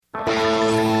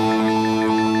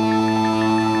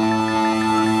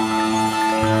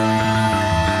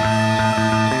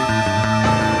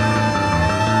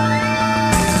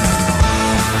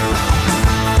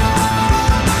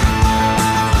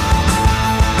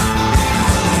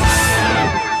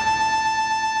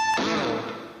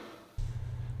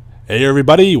Hey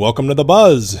everybody, welcome to The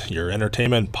Buzz, your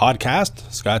entertainment podcast.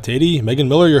 Scott Tady, Megan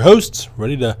Miller, your hosts,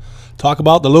 ready to talk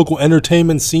about the local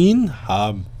entertainment scene.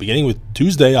 Beginning with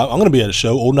Tuesday, I'm going to be at a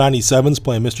show, Old 97s,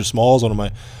 playing Mr. Smalls, one of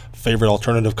my favorite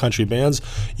alternative country bands.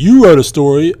 You wrote a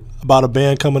story about a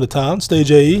band coming to town, Stage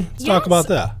AE. Let's talk about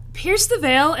that. Pierce the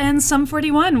Veil and Sum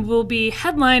 41 will be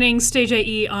headlining Stage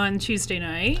AE on Tuesday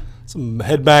night. Some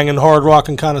headbanging, hard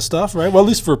rocking kind of stuff, right? Well, at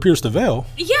least for Pierce the Veil.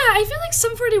 Yeah, I feel like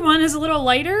Sum 41 is a little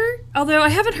lighter, although I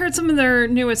haven't heard some of their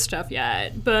newest stuff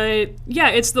yet. But yeah,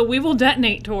 it's the We Will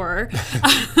Detonate tour,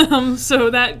 so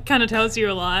that kind of tells you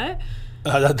a lot.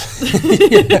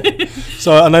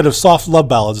 So a night of soft love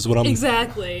ballads is what I'm...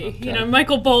 Exactly. Okay. You know,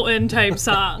 Michael Bolton type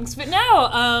songs. But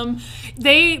no,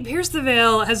 Pierce the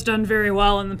Veil has done very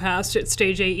well in the past at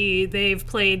Stage AE. They've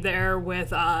played there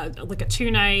with like a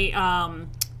 2-night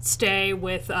stay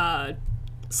with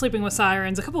Sleeping with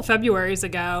Sirens a couple Februarys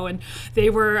ago, and they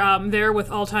were there with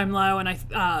All Time Low and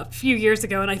a few years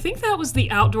ago, and I think that was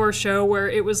the outdoor show where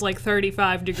it was like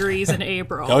 35 degrees in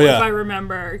April. Oh, yeah. If I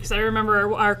remember, because I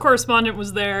remember our correspondent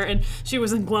was there and she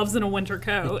was in gloves and a winter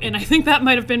coat, and I think that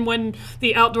might have been when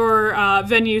the outdoor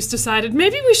venues decided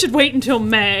maybe we should wait until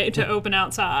May to open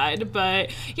outside. But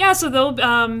yeah, so they'll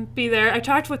be there. I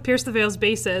talked with Pierce the Veil's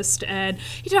bassist, and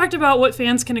he talked about what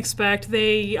fans can expect.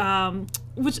 They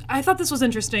which I thought this was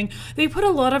interesting. They put a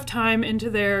lot of time into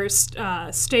their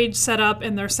stage setup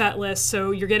and their set list,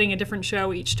 so you're getting a different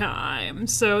show each time.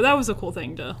 So that was a cool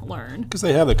thing to learn. Because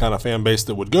they have the kind of fan base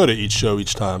that would go to each show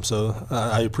each time, so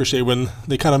I appreciate when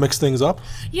they kind of mix things up.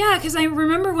 Yeah, because I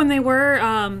remember when they were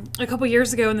a couple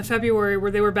years ago in the February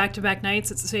where they were back-to-back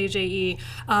nights at Stage AE,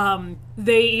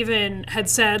 they even had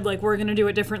said, like, we're going to do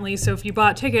it differently, so if you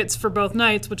bought tickets for both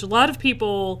nights, which a lot of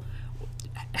people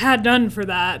had done for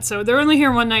that. So they're only here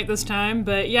one night this time,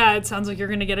 but yeah, it sounds like you're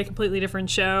going to get a completely different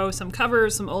show, some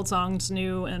covers, some old songs,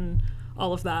 new, and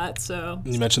all of that. So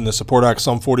you mentioned the support act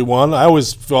Sum 41. I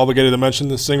always feel obligated to mention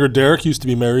the singer Derek used to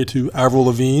be married to Avril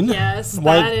Lavigne. Yes, I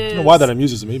don't know why that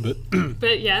amuses me, but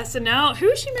but yes, and now who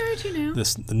is she married to now? The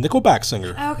Nickelback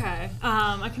singer. Okay,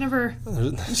 I can never.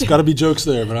 There's got to be jokes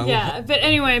there, but but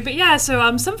anyway,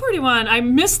 so Sum 41. I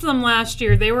missed them last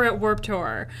year. They were at Warped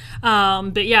Tour,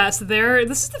 but yeah, so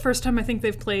this is the first time I think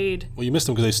they've played. Well, you missed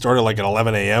them because they started like at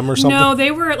 11 a.m. or something. No, they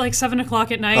were at like 7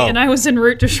 o'clock at night, and I was en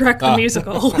route to Shrek the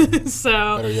musical. So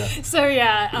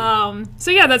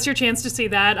yeah, that's your chance to see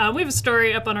that. We have a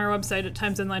story up on our website at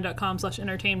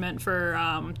timesonline.com/entertainment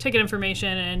for ticket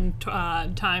information and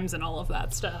times and all of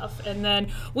that stuff. And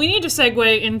then we need to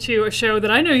segue into a show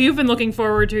that I know you've been looking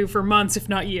forward to for months, if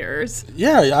not years.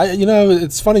 Yeah,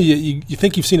 it's funny. You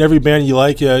think you've seen every band you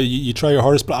like. You try your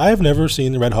hardest, but I have never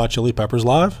seen the Red Hot Chili Peppers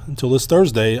live until this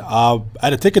Thursday. I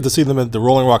had a ticket to see them at the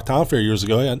Rolling Rock Town Fair years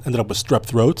ago. I ended up with strep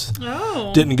throat.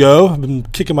 Oh. Didn't go. I've been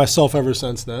kicking myself ever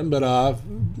since then. But,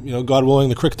 God willing,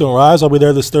 the creek don't rise. I'll be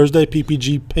there this Thursday,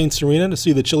 PPG Paints Arena, to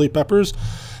see the Chili Peppers.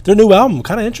 Their new album,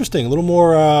 kind of interesting, a little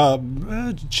more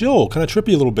chill, kind of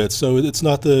trippy a little bit. So it's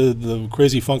not the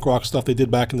crazy funk rock stuff they did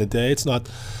back in the day. It's not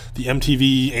the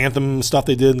MTV anthem stuff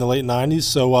they did in the late 90s.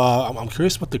 So I'm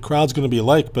curious what the crowd's going to be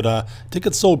like, but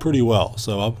tickets sold pretty well.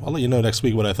 So I'll let you know next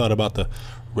week what I thought about the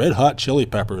Red Hot Chili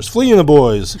Peppers. Fleeing the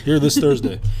Boys, here this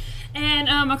Thursday. And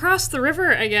across the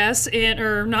river, I guess,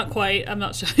 or not quite, I'm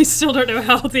not sure, I still don't know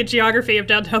how the geography of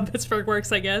downtown Pittsburgh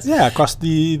works, I guess. Yeah, across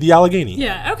the Allegheny.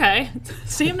 Yeah, okay.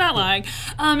 See, I'm not lying.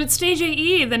 At Stage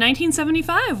AE, the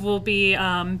 1975 will be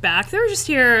back. They were just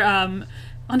here on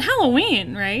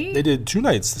Halloween, right? They did 2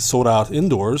 nights, sold out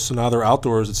indoors, so now they're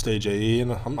outdoors at Stage AE,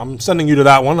 and I'm sending you to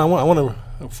that one. I want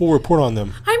a full report on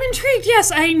them. I'm intrigued,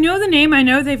 yes. I know the name. I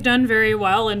know they've done very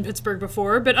well in Pittsburgh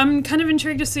before, but I'm kind of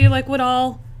intrigued to see like what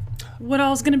all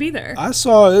is going to be there. I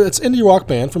saw, it's an indie rock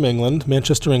band from England,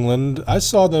 Manchester, England. I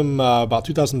saw them about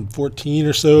 2014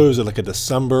 or so. It was like a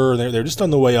December. They're just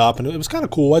on the way up, and it was kind of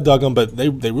cool. I dug them, but they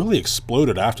really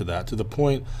exploded after that to the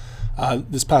point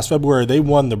this past February they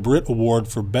won the Brit Award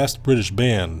for Best British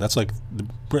Band. That's like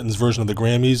Britain's version of the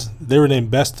Grammys. They were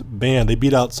named Best Band. They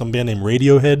beat out some band named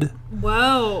Radiohead.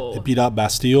 Whoa. They beat out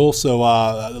Bastille. So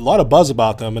a lot of buzz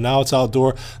about them, and now it's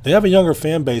outdoor. They have a younger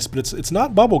fan base, but it's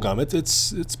not bubblegum.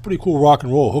 It's pretty cool rock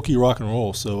and roll, hooky rock and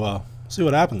roll. So see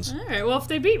what happens. All right. Well, if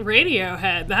they beat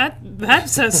Radiohead, that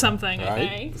says something, I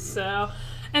think. So.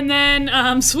 And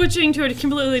then switching to a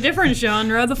completely different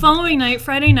genre, the following night,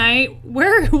 Friday night,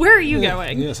 where are you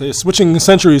going? Yeah, so switching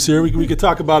centuries here. We could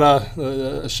talk about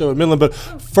a show in Midland, but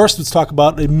first let's talk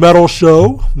about a metal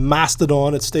show,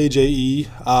 Mastodon at Stage AE.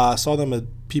 I saw them at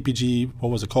PPG, what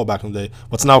was it called back in the day?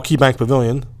 What's now KeyBank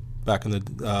Pavilion. Back in the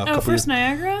couple First years.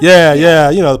 Niagara?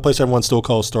 Yeah, the place everyone still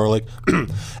calls Star Lake.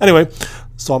 Anyway,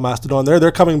 saw Mastodon there.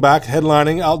 They're coming back,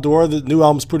 headlining outdoor. The new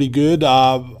album's pretty good.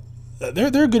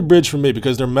 They're a good bridge for me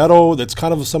because they're metal. That's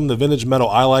kind of some of the vintage metal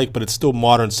I like, but it's still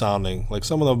modern sounding. Like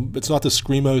some of them, it's not the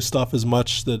screamo stuff as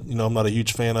much that I'm not a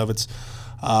huge fan of. It's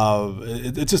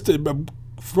just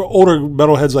for older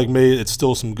metalheads like me, it's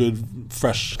still some good,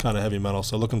 fresh kind of heavy metal.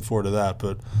 So looking forward to that.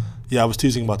 But yeah, I was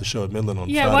teasing about the show at Midland on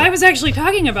Friday. Well, I was actually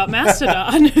talking about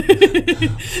Mastodon.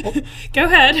 Go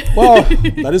ahead. Well,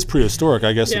 that is prehistoric,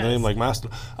 I guess, Yes. a name like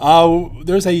Mastodon.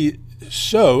 There's a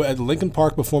show at Lincoln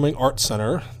Park Performing Arts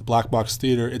Center, Black Box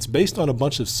Theater. It's based on a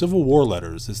bunch of Civil War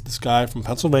letters. This guy from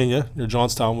Pennsylvania, near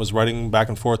Johnstown, was writing back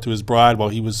and forth to his bride while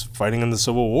he was fighting in the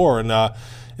Civil War, and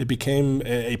it became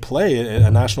a play, a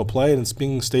national play, and it's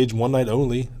being staged one night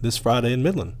only this Friday in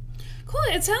Midland. Cool.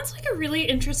 It sounds like a really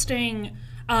interesting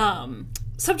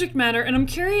subject matter, and I'm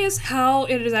curious how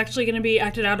it is actually going to be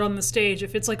acted out on the stage.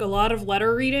 If it's like a lot of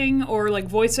letter reading or like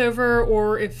voiceover,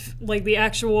 or if like the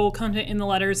actual content in the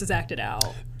letters is acted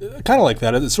out. Kind of like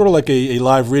that. It's sort of like a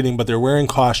live reading, but they're wearing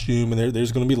costume, and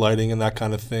there's going to be lighting and that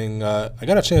kind of thing. I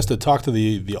got a chance to talk to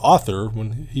the author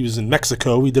when he was in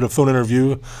Mexico. We did a phone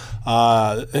interview.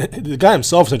 The guy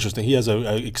himself is interesting. He has an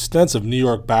extensive New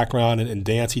York background in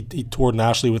dance. He toured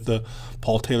nationally with the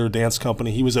Paul Taylor Dance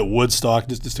Company. He was at Woodstock.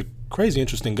 Just a crazy,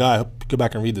 interesting guy. I hope you go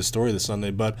back and read the story this Sunday.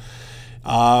 But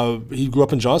he grew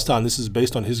up in Johnstown. This is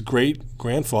based on his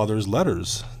great-grandfather's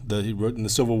letters that he wrote in the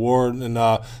Civil War. And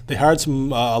they hired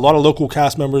a lot of local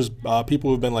cast members,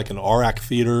 people who've been like in RAC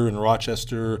Theater in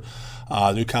Rochester,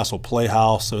 Newcastle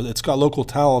Playhouse. So it's got local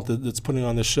talent that's putting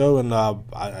on this show, and I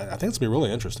think it's going to be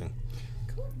really interesting.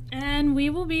 Cool. And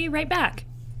we will be right back.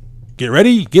 Get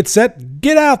ready, get set,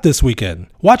 get out this weekend.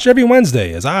 Watch every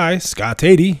Wednesday as I, Scott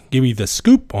Tady, give you the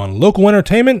scoop on local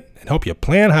entertainment and help you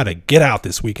plan how to get out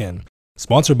this weekend.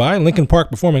 Sponsored by Lincoln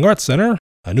Park Performing Arts Center.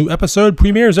 A new episode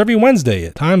premieres every Wednesday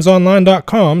at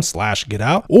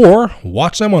timesonline.com/getout, or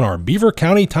watch them on our Beaver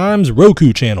County Times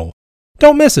Roku channel.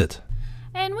 Don't miss it.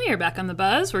 And we are back on The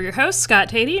Buzz. We're your hosts, Scott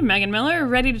Tady and Megan Miller,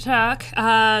 ready to talk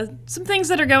some things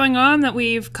that are going on that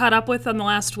we've caught up with on the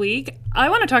last week. I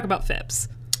want to talk about Phipps.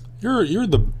 You're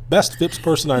the best Phipps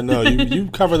person I know. You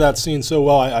cover that scene so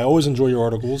well. I always enjoy your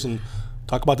articles and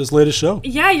talk about this latest show.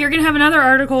 Yeah, you're going to have another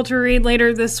article to read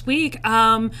later this week. We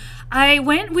talked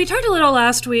a little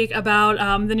last week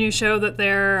about the new show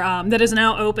that is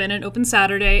now open. It opened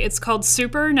Saturday. It's called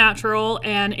Supernatural,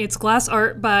 and it's glass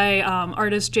art by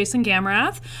artist Jason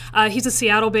Gamrath. He's a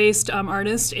Seattle-based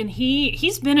artist, and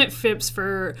he's been at Phipps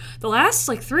for the last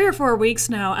 3 or 4 weeks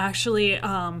now, actually,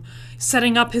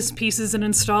 setting up his pieces and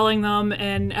installing them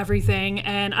and everything.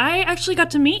 And I actually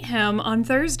got to meet him on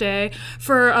Thursday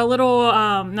for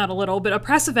a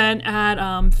press event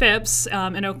at Phipps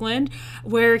in Oakland,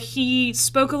 where he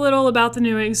spoke a little about the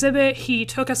new exhibit. He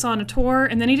took us on a tour,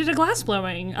 and then he did a glass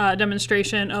blowing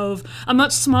demonstration of a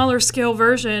much smaller scale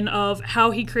version of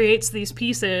how he creates these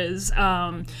pieces.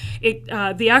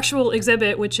 The actual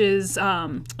exhibit, which is,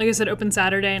 like I said, open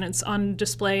Saturday, and it's on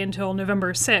display until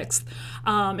November 6th.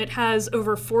 It has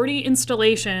over 40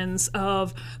 installations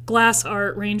of glass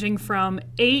art ranging from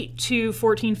 8 to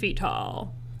 14 feet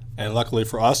tall. And luckily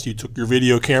for us, you took your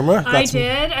video camera. I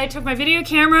did. I took my video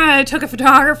camera. I took a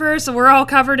photographer, so we're all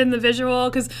covered in the visual.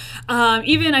 Because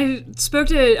even I spoke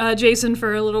to Jason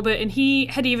for a little bit, and he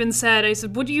had even said, I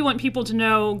said, what do you want people to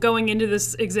know going into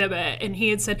this exhibit? And he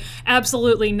had said,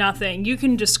 absolutely nothing. You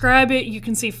can describe it, you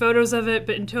can see photos of it,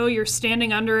 but until you're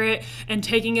standing under it and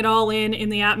taking it all in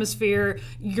the atmosphere,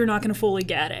 you're not going to fully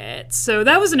get it. So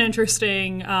that was an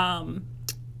interesting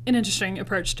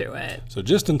approach to it. So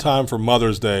just in time for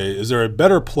Mother's Day, is there a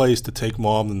better place to take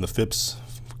Mom than the Phipps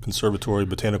Conservatory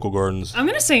Botanical Gardens? I'm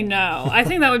going to say no. I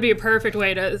think that would be a perfect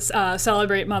way to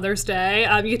celebrate Mother's Day.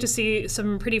 You get to see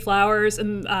some pretty flowers,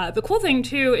 and the cool thing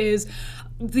too is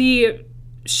the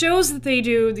shows that they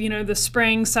do, the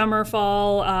spring, summer,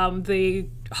 fall, the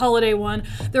holiday one,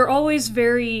 they're always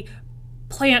very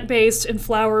plant-based and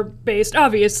flower-based,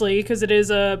 obviously, because it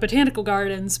is a botanical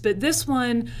gardens, but this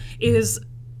one is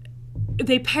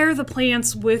they pair the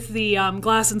plants with the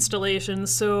glass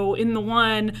installations. So in the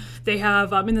one, they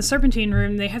have, in the Serpentine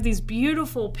room, they have these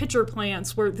beautiful pitcher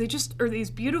plants where they just are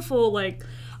these beautiful,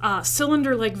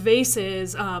 cylinder-like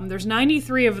vases. There's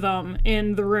 93 of them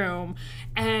in the room,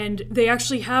 and they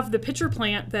actually have the pitcher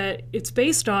plant that it's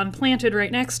based on planted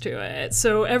right next to it.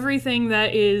 So everything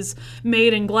that is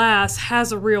made in glass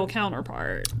has a real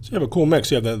counterpart. So you have a cool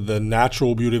mix. You have the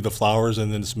natural beauty of the flowers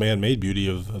and then this man-made beauty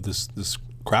of this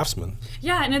craftsman.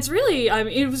 Yeah, and it's really,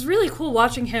 it was really cool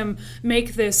watching him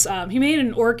make this. He made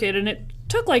an orchid, and it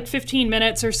took like 15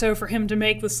 minutes or so for him to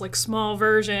make this like small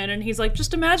version, and he's like,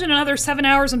 just imagine another 7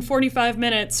 hours and 45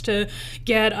 minutes to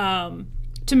get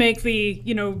to make the,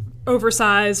 you know,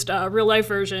 oversized real life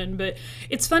version. But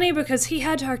it's funny because he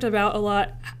had talked about a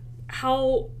lot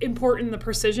how important the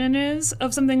precision is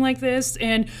of something like this.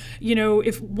 And, you know,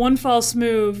 if one false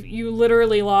move, you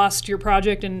literally lost your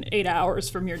project in 8 hours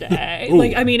from your day.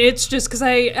 Like, I mean, it's just because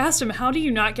I asked him, how do you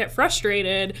not get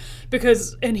frustrated?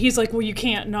 And he's like, well, you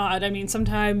can't not. I mean,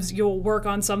 sometimes you'll work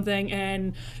on something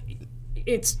and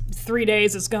it's 3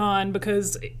 days is gone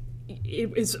because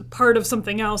it is part of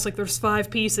something else. Like there's 5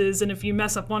 pieces, and if you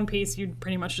mess up one piece, you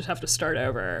pretty much just have to start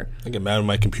over. I get mad when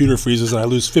my computer freezes and I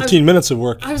lose 15 minutes of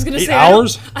work. I was going to 8 say,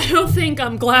 hours? I don't think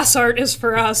glass art is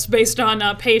for us based on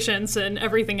patience and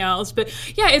everything else. But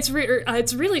yeah, it's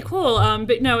really cool.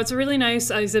 But no, it's a really nice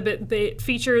exhibit. It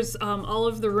features all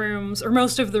of the rooms, or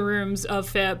most of the rooms of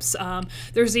Phipps.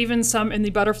 There's even some in the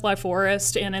Butterfly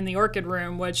Forest and in the Orchid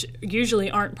Room, which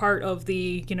usually aren't part of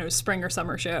the, you know, spring or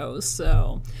summer shows.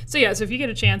 So yeah, so if you get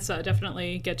a chance,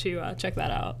 definitely get to check that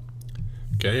out.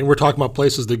 Okay, and we're talking about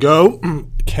places to go.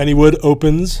 Kennywood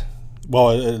opens.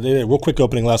 Well, they had a real quick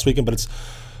opening last weekend, but it's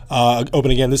open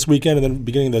again this weekend, and then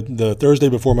beginning the Thursday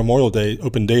before Memorial Day,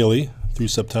 open daily through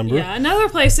September. Yeah, another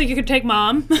place that you could take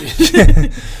Mom.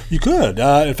 You could.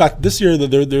 In fact, this year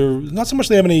they're not so much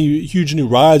they have any huge new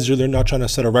rides, or they're not trying to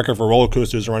set a record for roller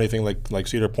coasters or anything like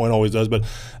Cedar Point always does, but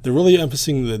they're really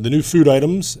emphasizing the new food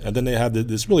items. And then they have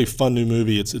this really fun new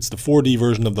movie. It's the 4D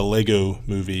version of the Lego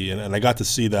movie, and I got to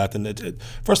see that. And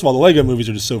first of all, the Lego movies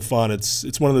are just so fun.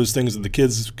 It's one of those things that the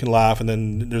kids can laugh, and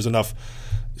then there's enough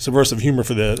subversive humor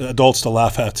for the adults to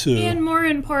laugh at too. And more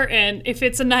important, if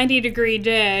it's a 90-degree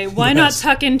day, why not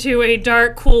tuck into a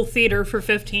dark, cool theater for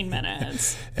 15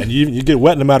 minutes? And you get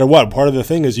wet no matter what. Part of the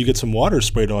thing is you get some water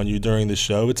sprayed on you during the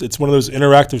show. It's one of those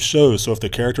interactive shows. So if the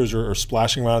characters are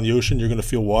splashing around the ocean, you're going to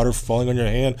feel water falling on your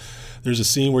hand. There's a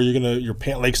scene where your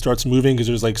pant leg starts moving because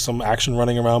there's like some action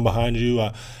running around behind you.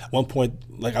 At one point,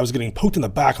 like I was getting poked in the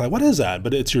back. Like, what is that?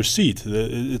 But it's your seat.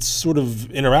 It's sort of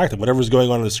interactive. Whatever's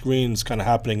going on the screen is kind of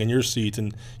happening in your seat.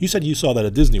 And you said you saw that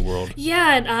at Disney World.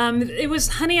 Yeah, it was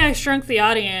Honey, I Shrunk the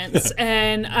Audience,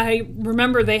 and I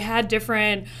remember they had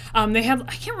different. I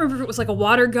can't remember if it was like a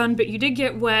water gun, but you did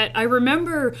get wet. I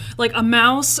remember like a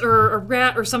mouse or a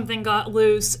rat or something got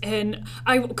loose, and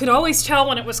I could always tell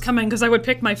when it was coming because I would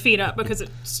pick my feet up because it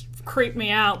creeped me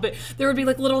out. But there would be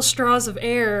like little straws of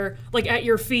air like at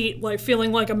your feet, like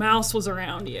feeling like a mouse was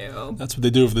around you. That's what they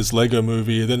do for this Lego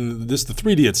movie. Then the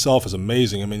 3D itself is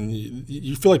amazing. I mean,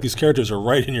 you feel like these characters are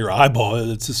right in your eyeball.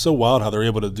 It's just so wild how they're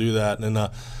able to do that. And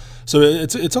so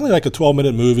it's only like a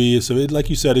 12-minute movie. So like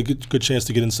you said, a good chance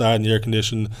to get inside in the air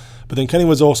conditioned. But then Kenny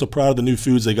was also proud of the new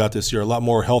foods they got this year. A lot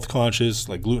more health conscious,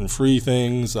 like gluten-free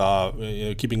things,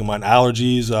 keeping in mind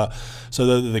allergies.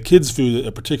 So the kids'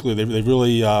 food particularly, they've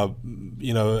really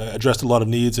addressed a lot of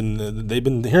needs, and they've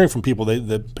been hearing from people.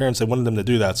 The parents, they wanted them to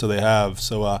do that, so they have.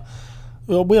 So.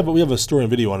 Well, we have a story and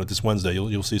video on it this Wednesday.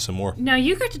 You'll see some more. Now,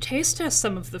 you got to taste test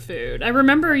some of the food. I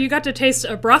remember you got to taste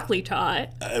a broccoli tot.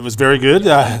 It was very good.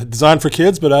 Designed for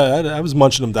kids, but I was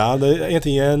munching them down.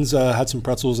 Auntie Anne's had some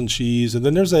pretzels and cheese. And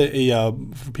then there's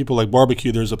for people like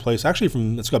barbecue, there's a place,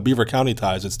 actually it's got Beaver County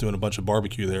ties that's doing a bunch of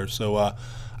barbecue there. So I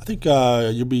think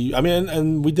you'll be,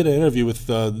 and we did an interview with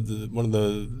one of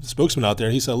the spokesmen out there,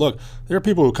 and he said, look, there are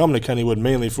people who come to Kennywood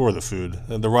mainly for the food.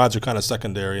 And the rides are kind of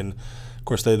secondary, and of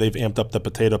course, they've amped up the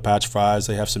potato patch fries.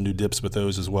 They have some new dips with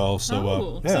those as well.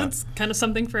 So, so it's kind of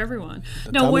something for everyone.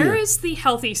 Now, where is the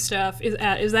healthy stuff?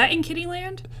 Is that in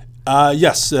Kittyland?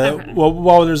 Yes. Okay.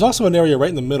 Well, there's also an area right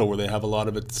in the middle where they have a lot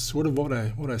of it. It's sort of what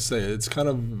I say. It's kind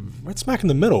of right smack in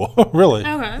the middle, really.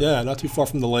 Okay. Yeah, not too far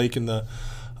from the lake and the.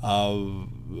 I'm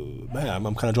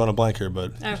kind of drawing a blank here,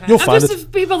 but okay. You'll find it.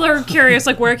 If people are curious,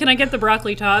 like where can I get the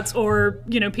broccoli tots or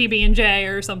PB&J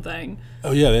or something?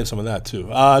 Oh yeah, they have some of that too.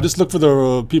 Just look for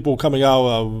the people coming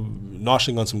out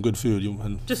noshing on some good food.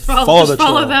 Just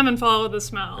follow them and follow the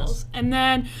smells. Yes. And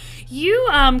then you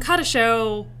caught a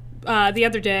show the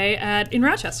other day in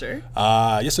Rochester.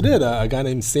 Yes, I did. A guy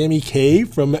named Sammy K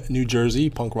from New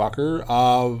Jersey, punk rocker.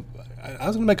 I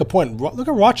was going to make a point. Look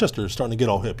at Rochester starting to get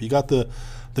all hip. You got the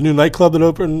new nightclub that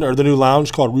opened, or the new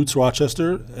lounge called Roots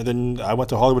Rochester. And then I went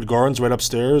to Hollywood Gardens right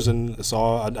upstairs and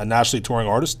saw a nationally touring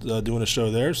artist doing a show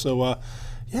there. So,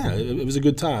 it was a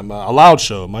good time. A loud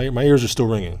show. My ears are still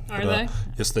ringing. Are they?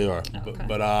 Yes, they are. Oh, okay.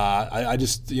 But I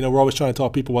just, we're always trying to tell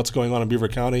people what's going on in Beaver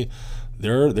County.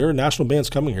 There are national bands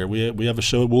coming here. We have a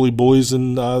show at Woolly Bullies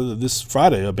this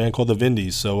Friday, a band called the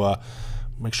Vindies. So,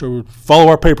 make sure we follow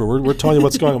our paper. We're telling you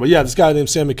what's going on. But yeah, this guy named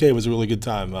Sam McKay was a really good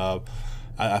time.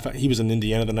 He was in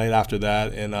Indiana the night after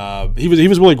that, and he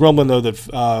was really grumbling though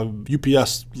that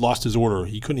UPS lost his order.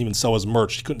 He couldn't even sell his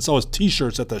merch. He couldn't sell his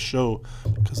T-shirts at the show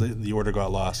because the order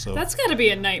got lost. So that's got to be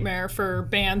a nightmare for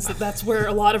bands. That's where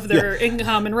a lot of their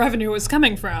income and revenue is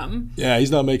coming from. Yeah,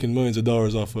 he's not making millions of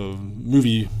dollars off of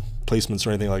movie placements or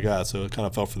anything like that, so it kind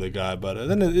of felt for the guy. But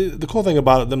then the cool thing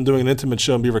about them doing an intimate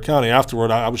show in Beaver County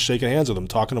afterward, I was shaking hands with them,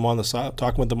 talking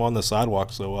with them on the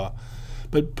sidewalk. So,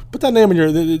 but put that name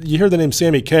in you hear the name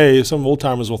Sammy K. Some old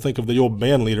timers will think of the old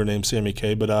band leader named Sammy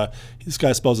K. But this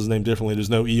guy spells his name differently. There's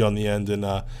no E on the end, and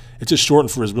it's just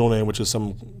shortened for his real name, which is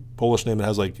some Polish name that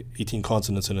has like 18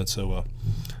 consonants in it. So.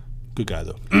 Good guy,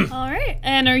 though. All right.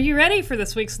 And are you ready for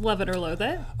this week's Love It or Loathe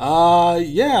It?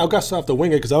 Yeah, I guess I'll have to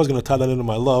wing it because I was going to tie that into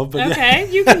my love. But okay.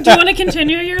 Do you want to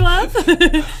continue your love?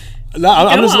 No,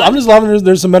 I'm just loving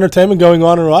there's some entertainment going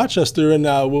on in Rochester, and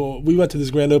we went to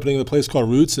this grand opening of the place called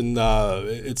Roots, and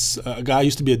it's a guy who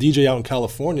used to be a DJ out in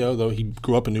California, though he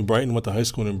grew up in New Brighton, went to high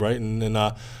school in New Brighton,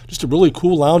 and just a really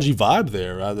cool loungy vibe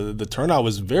there. The turnout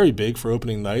was very big for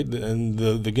opening night, and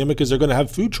the gimmick is they're going to have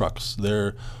food trucks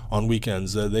there on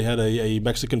weekends. They had a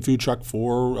Mexican food truck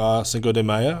for Cinco de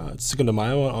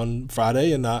Mayo on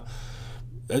Friday, and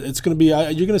it's going to be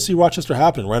you're going to see Rochester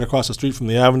happen right across the street from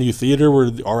the Avenue Theater where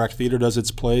the RAC Theater does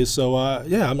its plays. So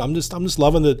I'm just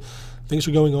loving that things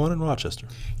are going on in Rochester.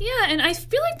 Yeah, and I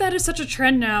feel like that is such a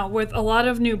trend now with a lot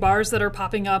of new bars that are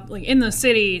popping up like in the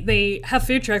city. They have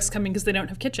food trucks coming because they don't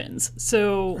have kitchens.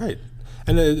 So right.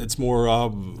 And it's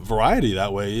more variety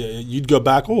that way. You'd go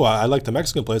back, I like the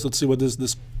Mexican place. Let's see what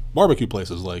this barbecue place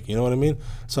is like. You know what I mean?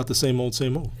 It's not the same old.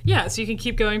 Yeah, so you can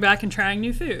keep going back and trying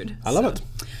new food. I love it.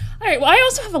 All right, well, I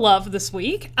also have a love this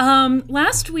week.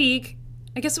 Last week,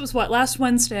 I guess it was last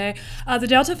Wednesday, the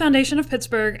Delta Foundation of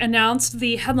Pittsburgh announced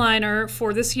the headliner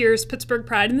for this year's Pittsburgh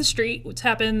Pride in the Street, which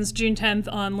happens June 10th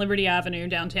on Liberty Avenue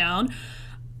downtown.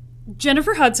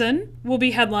 Jennifer Hudson will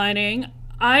be headlining.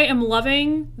 I am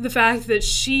loving the fact that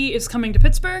she is coming to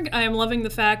Pittsburgh. I am loving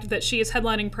the fact that she is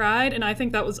headlining Pride, and I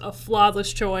think that was a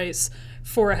flawless choice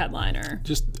for a headliner.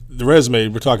 Just the resume,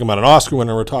 we're talking about an Oscar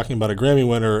winner, we're talking about a Grammy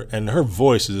winner, and her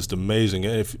voice is just amazing.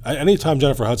 Anytime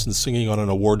Jennifer Hudson's singing on an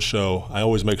award show, I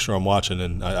always make sure I'm watching,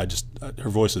 and her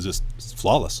voice is just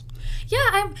flawless.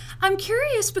 Yeah, I'm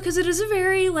curious because it is a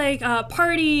very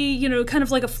party, kind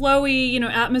of like a flowy,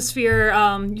 atmosphere.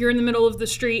 You're in the middle of the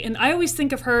street, and I always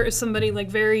think of her as somebody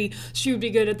she would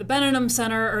be good at the Benham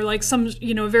Center or like some,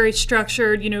 very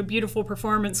structured, beautiful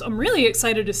performance. I'm really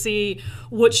excited to see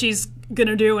what she's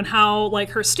gonna do and how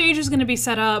her stage is gonna be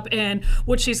set up and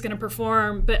what she's gonna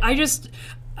perform. But I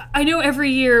know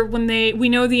every year when we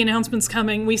know the announcement's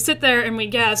coming, we sit there and we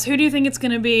guess, who do you think it's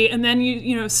going to be? And then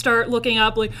you start looking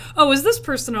up is this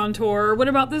person on tour? What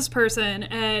about this person?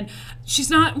 And she's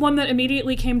not one that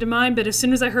immediately came to mind, but as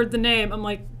soon as I heard the name, I'm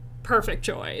like, perfect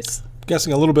choice.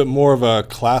 Guessing a little bit more of a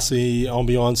classy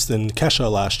ambiance than Kesha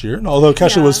last year. And although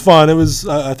Kesha was fun, it was,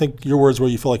 I think your words were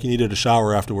you felt like you needed a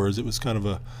shower afterwards. It was kind of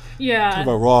a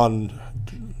raw and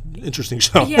interesting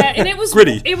show. Yeah, and it was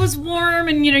gritty. It was warm,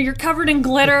 and you're covered in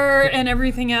glitter and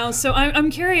everything else. So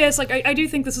I'm curious. I do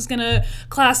think this is gonna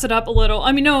class it up a little.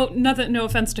 I mean, no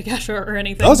offense to Kesha or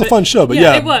anything. That was a fun show, but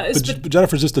yeah, it was. But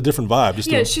Jennifer's just a different vibe.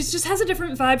 She just has a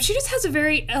different vibe. She just has a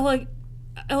very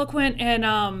eloquent and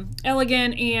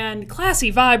elegant and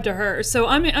classy vibe to her. So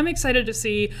I'm excited to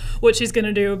see what she's going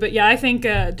to do. But yeah, I think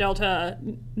Delta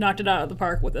knocked it out of the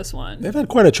park with this one. They've had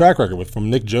quite a track record from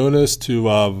Nick Jonas to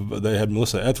they had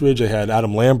Melissa Etheridge, they had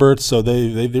Adam Lambert. So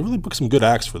they really booked some good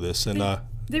acts for this. And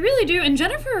they really do. And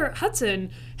Jennifer Hudson,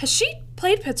 has she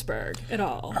played Pittsburgh at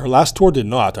all? Her last tour did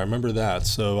not. I remember that.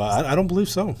 So I don't believe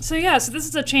so. So this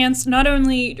is a chance. Not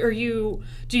only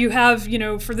do you have,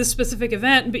 for this specific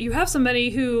event, but you have somebody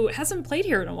who hasn't played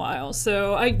here in a while.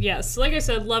 So like I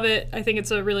said, love it. I think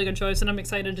it's a really good choice, and I'm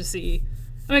excited to see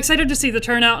the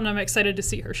turnout, and I'm excited to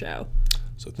see her show.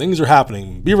 So things are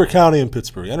happening. Beaver County and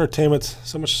Pittsburgh. Entertainment,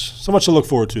 so much to look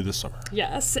forward to this summer.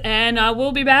 Yes, and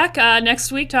we'll be back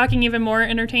next week talking even more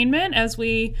entertainment as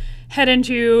we head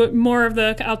into more of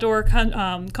the outdoor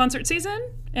concert season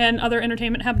and other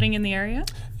entertainment happening in the area.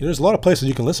 There's a lot of places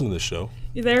you can listen to this show.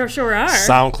 There sure are.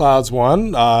 SoundCloud's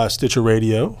one, Stitcher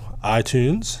Radio,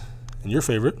 iTunes, and your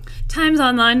favorite,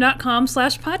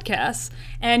 timesonline.com/podcasts.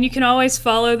 And you can always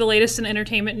follow the latest in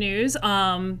entertainment news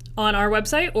on our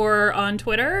website or on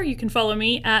Twitter. You can follow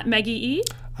me at Maggie E.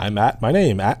 I'm my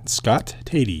name, at Scott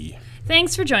Tady.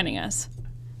 Thanks for joining us.